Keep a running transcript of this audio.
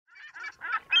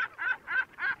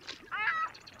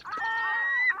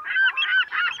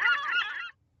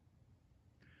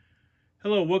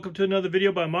Hello, welcome to another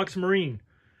video by Mox Marine.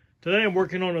 Today I'm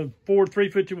working on a Ford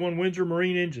 351 Windsor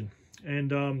Marine engine.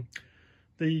 And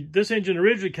this engine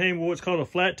originally came with what's called a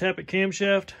flat tappet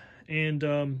camshaft. And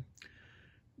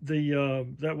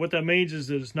what that means is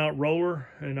that it's not roller.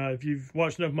 And if you've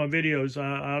watched enough of my videos,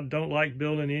 I don't like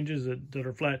building engines that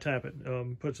are flat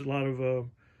tappet. Puts a lot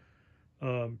of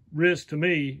risk to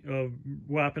me of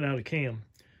wiping out a cam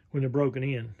when they're broken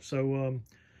in. So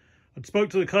I spoke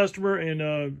to the customer,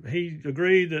 and he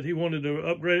agreed that he wanted to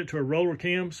upgrade it to a roller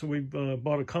cam. So we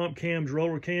bought a Comp Cam's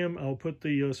roller cam. I'll put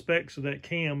the specs of that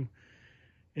cam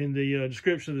in the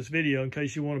description of this video in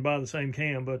case you want to buy the same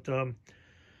cam. But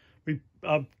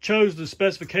I chose the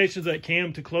specifications of that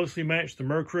cam to closely match the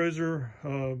Mercruiser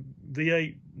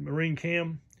V8 Marine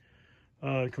cam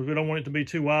because we don't want it to be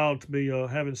too wild to be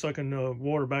sucking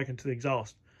water back into the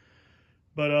exhaust.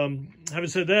 But having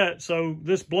said that, so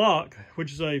this block,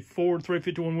 which is a Ford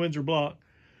 351 Windsor block,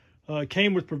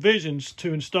 came with provisions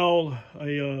to install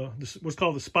what's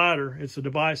called the spyder. It's a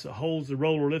device that holds the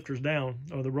roller lifters down,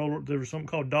 or the roller. There was something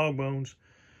called dog bones,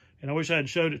 and I wish I had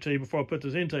showed it to you before I put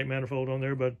this intake manifold on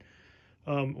there. But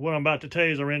what I'm about to tell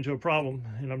you is I ran into a problem,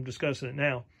 and I'm discussing it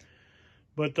now.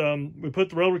 But we put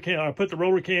the roller cam. I put the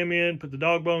roller cam in, put the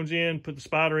dog bones in, put the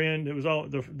spyder in. It was all.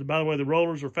 By the way, the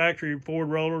rollers are factory Ford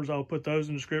rollers. I'll put those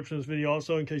in the description of this video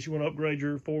also in case you want to upgrade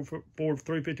your Ford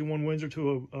 351 Windsor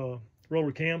to a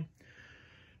roller cam.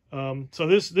 So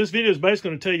this video is basically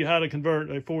going to tell you how to convert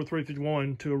a Ford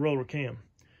 351 to a roller cam.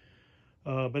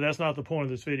 But that's not the point of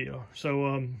this video.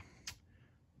 So,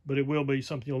 but it will be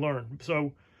something you'll learn.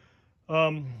 So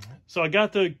I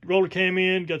got the roller cam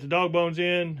in, got the dog bones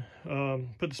in,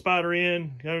 put the spyder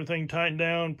in, got everything tightened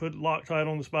down, put Loctite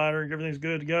on the spyder, everything's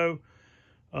good to go.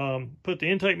 Put the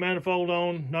intake manifold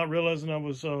on, not realizing I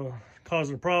was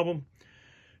causing a problem.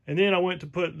 And then I went to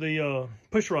put the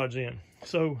push rods in.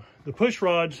 So the push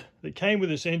rods that came with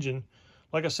this engine,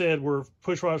 like I said, were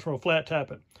push rods from a flat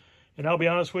tappet. And I'll be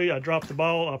honest with you, I dropped the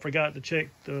ball. I forgot to check.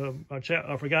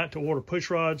 I forgot to order push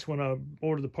rods when I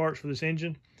ordered the parts for this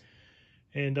engine.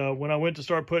 And when I went to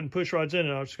start putting push rods in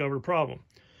it, I discovered a problem.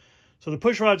 So the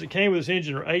push rods that came with this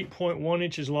engine are 8.1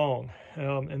 inches long,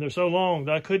 and they're so long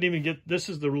that I couldn't even get. This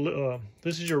is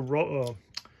your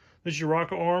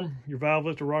rocker arm, your valve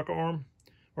lifter rocker arm,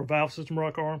 or valve system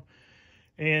rocker arm.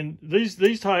 And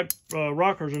these type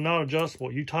rockers are not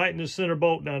adjustable. You tighten the center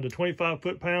bolt down to 25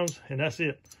 foot-pounds, and that's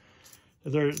it.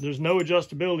 There's no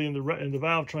adjustability in the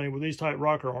valve train with these type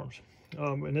rocker arms.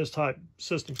 And this type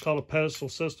system is called a pedestal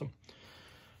system.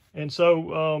 And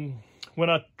so when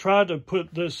I tried to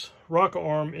put this rocker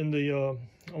arm in the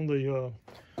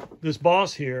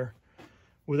this here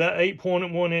with that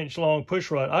 8.1 inch long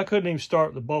push rod, I couldn't even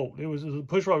start the bolt. The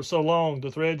push rod was so long, the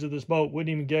threads of this bolt wouldn't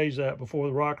even gauge that before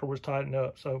the rocker was tightened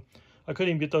up. So I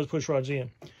couldn't even get those push rods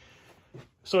in.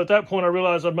 So at that point, I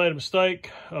realized I'd made a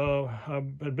mistake. I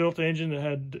had built an engine that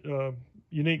had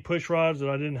unique push rods that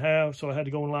I didn't have, so I had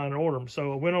to go online and order them.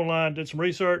 So I went online, did some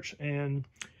research, and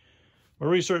my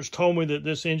research told me that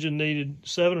this engine needed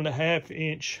 7.5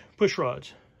 inch push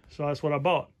rods. So that's what I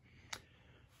bought.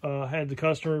 The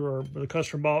customer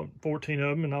bought 14 of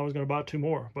them, and I was going to buy 2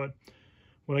 more. But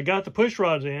when I got the push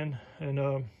rods in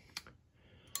and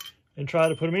tried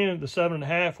to put them in, the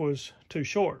 7.5 was too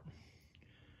short.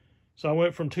 So I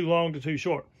went from too long to too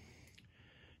short.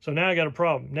 So now I got a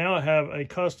problem. Now I have a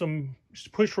custom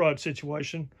push rod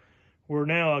situation where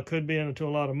now I could be into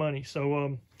a lot of money.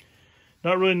 So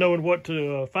not really knowing what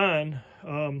to find,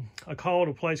 I called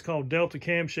a place called Delta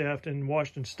Camshaft in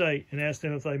Washington State and asked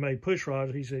them if they made push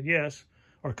rods. He said yes,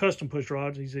 or custom push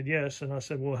rods. He said yes, and I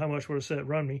said, well, how much would a set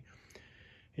run me?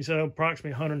 He said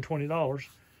approximately $120,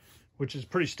 which is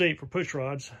pretty steep for push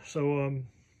rods. So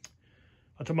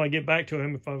I told him I'd get back to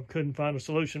him if I couldn't find a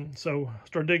solution. So I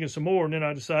started digging some more, and then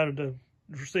I decided to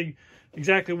see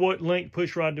exactly what length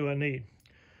push rod do I need.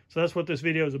 So that's what this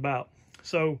video is about.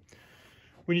 So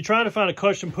when you try to find a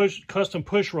custom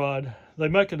push rod, they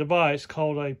make a device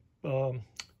called a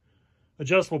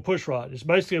adjustable push rod. It's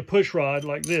basically a push rod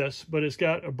like this, but it's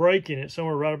got a break in it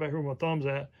somewhere right about here where my thumb's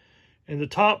at. And the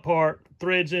top part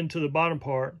threads into the bottom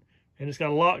part, and it's got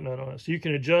a lock nut on it. So you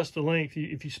can adjust the length.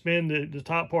 If you spin the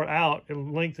top part out,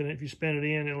 it'll lengthen it. If you spin it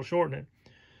in, it'll shorten it.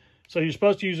 So you're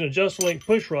supposed to use an adjustable length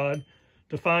push rod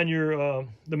to find your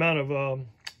the amount of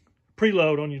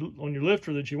preload on your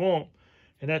lifter that you want.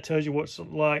 And that tells you what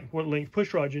length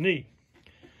push rod you need.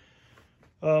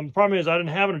 The problem is I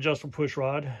didn't have an adjustable push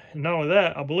rod. And not only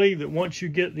that, I believe that once you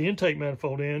get the intake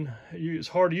manifold in, it's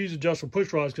hard to use adjustable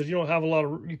push rods because you don't have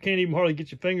you can't even hardly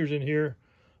get your fingers in here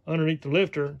underneath the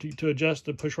lifter to adjust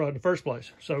the push rod in the first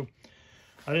place. So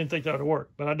I didn't think that would work,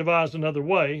 but I devised another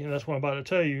way, and that's what I'm about to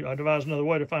tell you. I devised another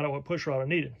way to find out what pushrod I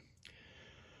needed.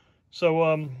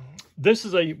 So this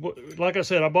is like I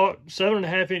said, I bought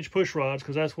 7.5-inch push rods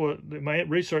because that's what my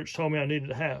research told me I needed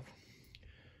to have,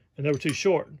 and they were too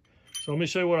short. So let me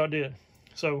show you what I did.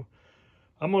 So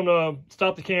I'm gonna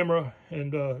stop the camera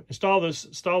and install this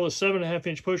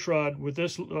 7.5-inch push rod with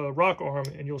this rocker arm,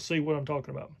 and you'll see what I'm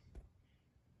talking about.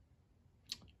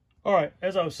 All right,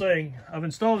 as I was saying, I've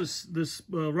installed this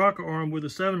rocker arm with a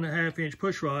 7.5-inch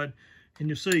push rod, and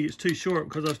you'll see it's too short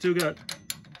because I've still got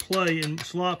play and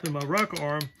slop in my rocker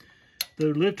arm.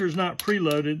 The lifter is not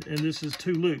preloaded, and this is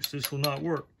too loose. This will not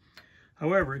work.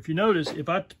 However, if you notice, if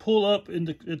I pull up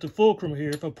at the fulcrum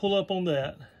here, if I pull up on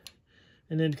that,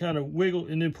 and then kind of wiggle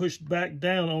and then push back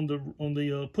down on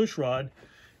the push rod,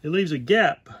 it leaves a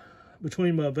gap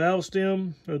between my valve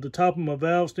stem, or the top of my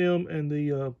valve stem, and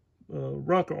the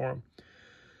rocker arm.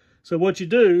 So what you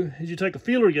do is you take a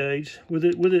feeler gauge with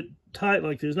it tight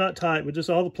like this, not tight, but just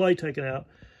all the play taken out.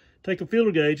 Take a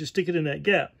feeler gauge and stick it in that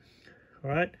gap. All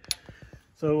right.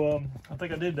 So I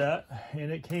think I did that,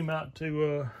 and it came out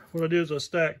to what I did is I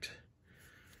stacked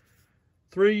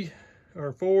 3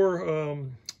 or 4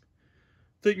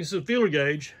 thicknesses of feeler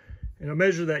gauge, and I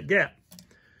measured that gap.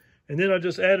 And then I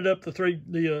just added up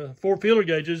the 4 feeler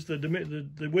gauges,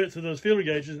 the width of those feeler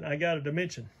gauges, and I got a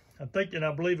dimension. I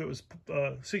believe it was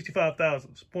 65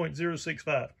 thousandths,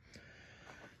 0.065.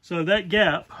 So that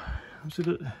gap,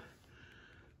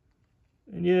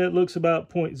 and yeah, it looks about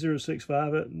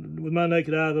 0.065. With my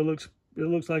naked eye, it looks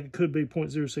like it could be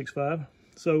 0.065.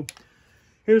 So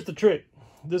here's the trick.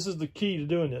 This is the key to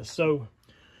doing this. So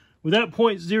with that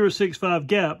 0.065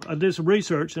 gap, I did some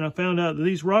research, and I found out that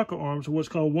these rocker arms are what's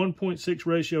called 1.6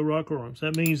 ratio rocker arms.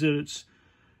 That means that it's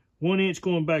 1 inch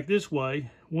going back this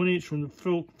way, 1 inch from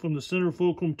the center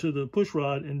fulcrum to the push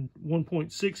rod, and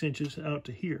 1.6 inches out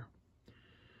to here.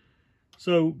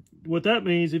 So what that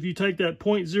means, if you take that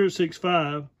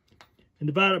 0.065 and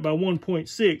divide it by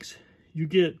 1.6, you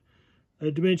get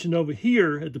a dimension over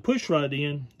here at the push rod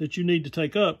end that you need to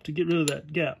take up to get rid of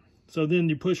that gap. So then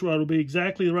your push rod will be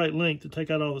exactly the right length to take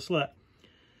out all the slack.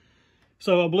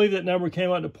 So I believe that number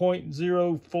came out to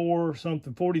 0.04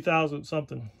 something, 40,000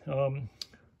 something.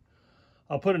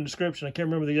 I'll put it in the description. I can't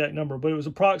remember the exact number, but it was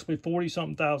approximately 40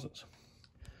 something thousandths.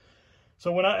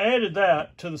 So when I added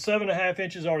that to the 7.5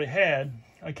 inches I already had,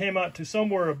 I came out to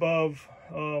somewhere above,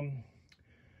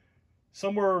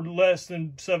 somewhere less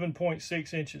than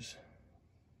 7.6 inches.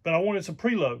 But I wanted some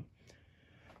preload.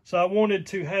 So I wanted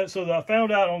to have, so that I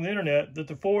found out on the internet that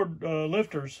the Ford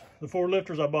lifters, the Ford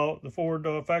lifters I bought, the Ford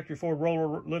factory Ford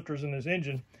roller lifters in this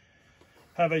engine,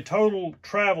 have a total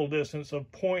travel distance of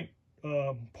 0.14,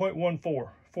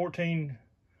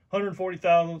 140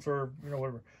 thousandths, or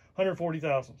whatever, 140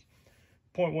 thousandths,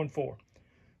 0.14.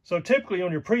 So typically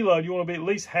on your preload, you want to be at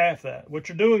least half that. What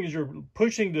you're doing is you're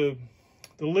pushing the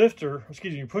lifter,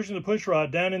 you're pushing the push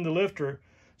rod down in the lifter,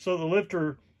 so the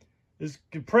lifter is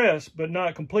compressed, but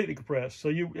not completely compressed.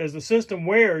 So as the system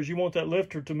wears, you want that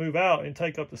lifter to move out and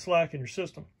take up the slack in your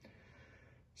system.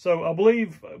 So I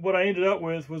believe what I ended up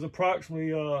with was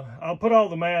approximately, I'll put all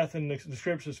the math in the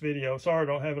description of this video. Sorry I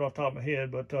don't have it off the top of my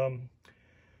head, but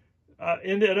I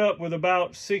ended up with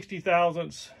about 60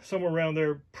 thousandths, somewhere around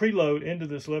there, preload into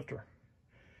this lifter.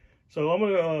 So I'm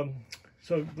gonna,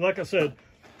 so like I said,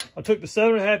 I took the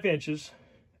 7.5 inches,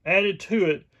 added to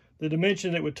it the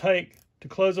dimension it would take to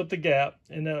close up the gap,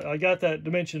 and I got that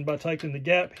dimension by taking the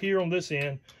gap here on this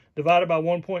end, divided by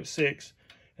 1.6,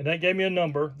 and that gave me a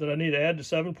number that I need to add to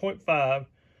 7.5,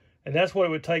 and that's what it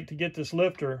would take to get this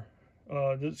lifter,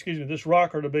 this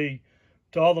rocker to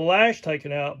all the lash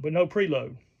taken out, but no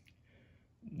preload.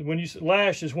 When you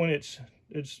lash is when it's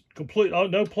complete,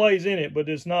 no plays in it, but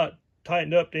it's not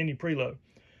tightened up to any preload.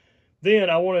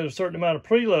 Then I wanted a certain amount of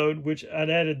preload, which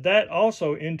I'd added that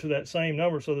also into that same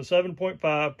number. So the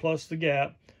 7.5 plus the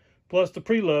gap plus the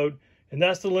preload, and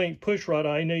that's the length push rod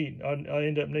I end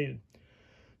up needing.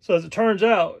 So as it turns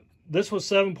out, this was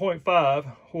 7.5.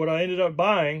 What I ended up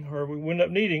buying, or we ended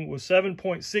up needing, was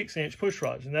 7.6 inch push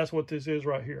rods, and that's what this is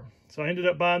right here. So I ended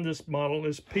up buying this model.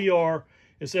 It's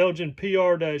Elgin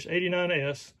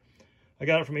PR-89S. I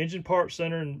got it from Engine Parts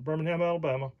Center in Birmingham,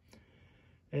 Alabama.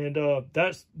 And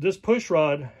this push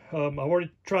rod, I've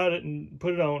already tried it and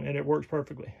put it on, and it works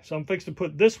perfectly. So I'm fixing to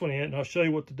put this one in, and I'll show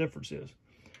you what the difference is.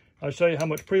 I'll show you how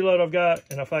much preload I've got,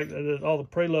 and the fact that all the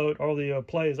preload, all the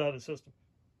play is out of the system.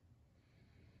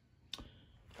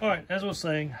 All right, as I was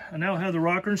saying, I now have the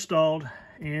rocker installed,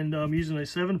 and I'm using a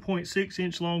 7.6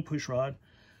 inch long push rod.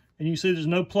 And you can see there's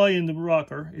no play in the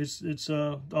rocker. It's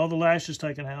all the lash is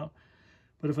taken out.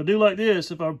 But if I do like this,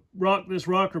 if I rock this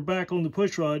rocker back on the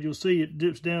push rod, you'll see it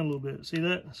dips down a little bit. See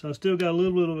that? So I still got a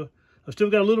little bit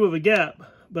of a gap,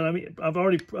 but I mean, I've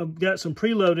got some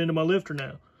preload into my lifter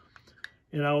now.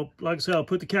 And like I said, I'll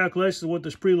put the calculations of what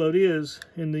this preload is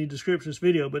in the description of this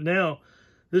video. But now,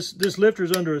 this lifter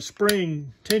is under a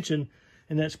spring tension,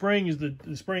 and that spring is the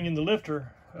spring in the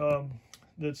lifter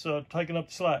that's taking up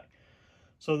the slack.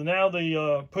 So now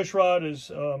the push rod is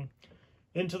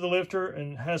into the lifter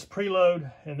and has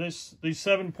preload, and these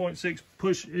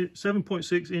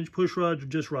 7.6 inch push rods are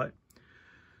just right.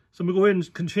 So I'm gonna go ahead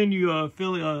and continue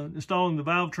installing the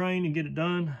valve train and get it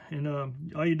done. And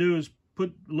all you do is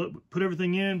put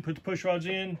everything in, put the push rods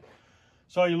in,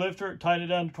 install your lifter, tighten it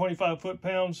down to 25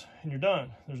 foot-pounds, and you're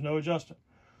done. There's no adjustment.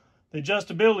 The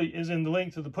adjustability is in the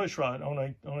length of the push rod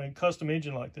on a custom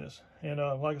engine like this. And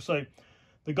like I say,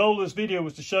 the goal of this video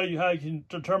was to show you how you can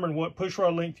determine what push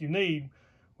rod length you need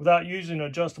without using an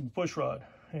adjustable push rod.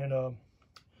 And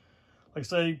like I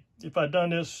say, if I'd done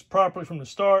this properly from the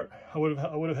start, I would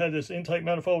have had this intake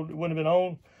manifold. It wouldn't have been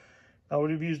on. I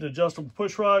would have used an adjustable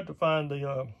push rod to find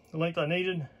the length I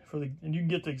needed and you can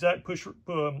get the exact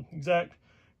exact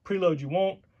preload you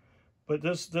want. But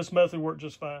this method worked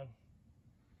just fine.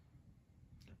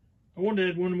 I wanted to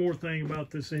add one more thing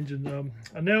about this engine.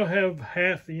 I now have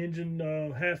half the engine,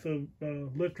 half of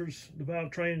lifters, the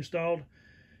valve train installed.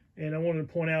 And I wanted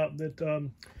to point out that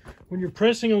when you're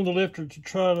pressing on the lifter to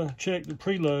try to check the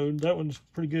preload, that one's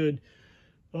pretty good.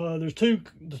 There's two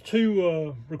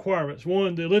requirements.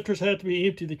 One, the lifters have to be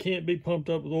empty. They can't be pumped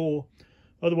up with oil.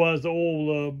 Otherwise, the oil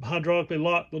will hydraulically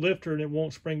lock the lifter and it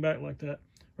won't spring back like that.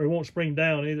 Or it won't spring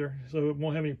down either, so it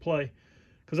won't have any play.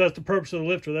 Because that's the purpose of the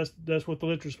lifter. That's what the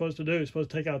lifter is supposed to do. It's supposed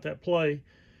to take out that play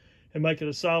and make it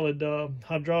a solid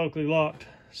hydraulically locked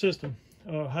system.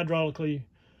 The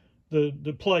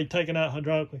play taken out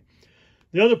hydraulically.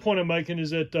 The other point I'm making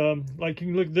is that, like you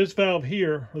can look at this valve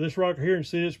here, or this rocker here, and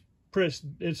see this press,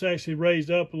 it's actually raised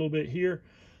up a little bit here.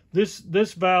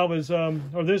 This valve is,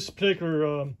 or this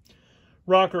particular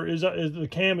rocker is the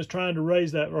cam is trying to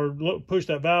raise that or push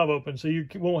that valve open, so you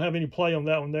won't have any play on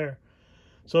that one there.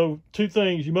 So two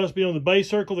things: you must be on the base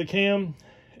circle of the cam,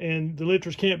 and the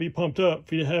lifters can't be pumped up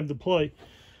for you to have the play.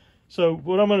 So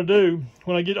what I'm going to do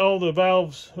when I get all the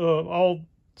valves, all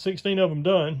 16 of them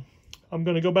done, I'm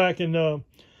going to go back and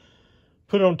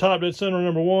put it on top of that center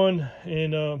number one,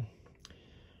 and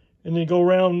then go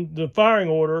around the firing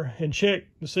order and check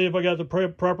to see if I got the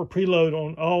proper preload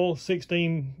on all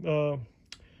 16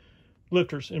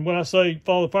 lifters. And when I say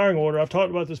follow the firing order, I've talked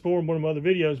about this before in one of my other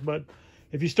videos, but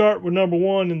if you start with number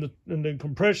one in the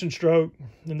compression stroke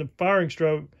and the firing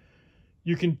stroke,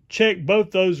 you can check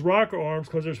both those rocker arms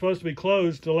because they're supposed to be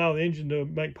closed to allow the engine to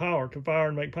make power, to fire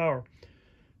and make power.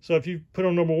 So if you put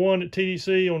on number one at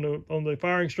TDC on the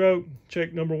firing stroke,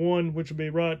 check number one, which will be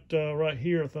right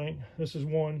here, I think. This is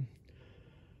one,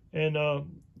 and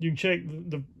you can check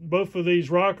both of these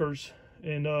rockers,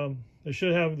 and they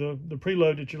should have the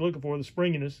preload that you're looking for, the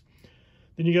springiness.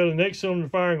 Then you go to the next cylinder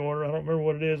firing order. I don't remember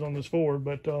what it is on this Ford,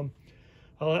 but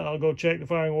I'll go check the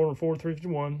firing order Ford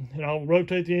 351, and I'll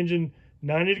rotate the engine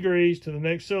 90 degrees to the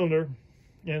next cylinder,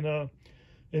 and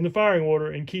in the firing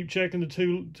order, and keep checking the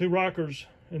two rockers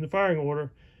in the firing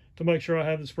order to make sure I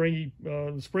have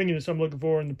the springiness I'm looking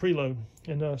for in the preload.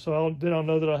 And so then I'll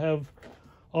know that I have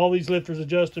all these lifters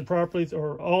adjusted properly,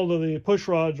 or all of the push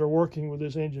rods are working with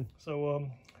this engine. So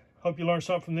hope you learned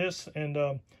something from this,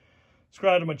 and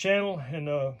subscribe to my channel, and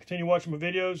continue watching my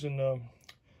videos, and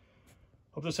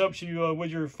hope this helps you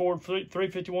with your Ford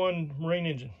 351 Marine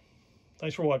engine.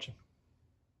 Thanks for watching.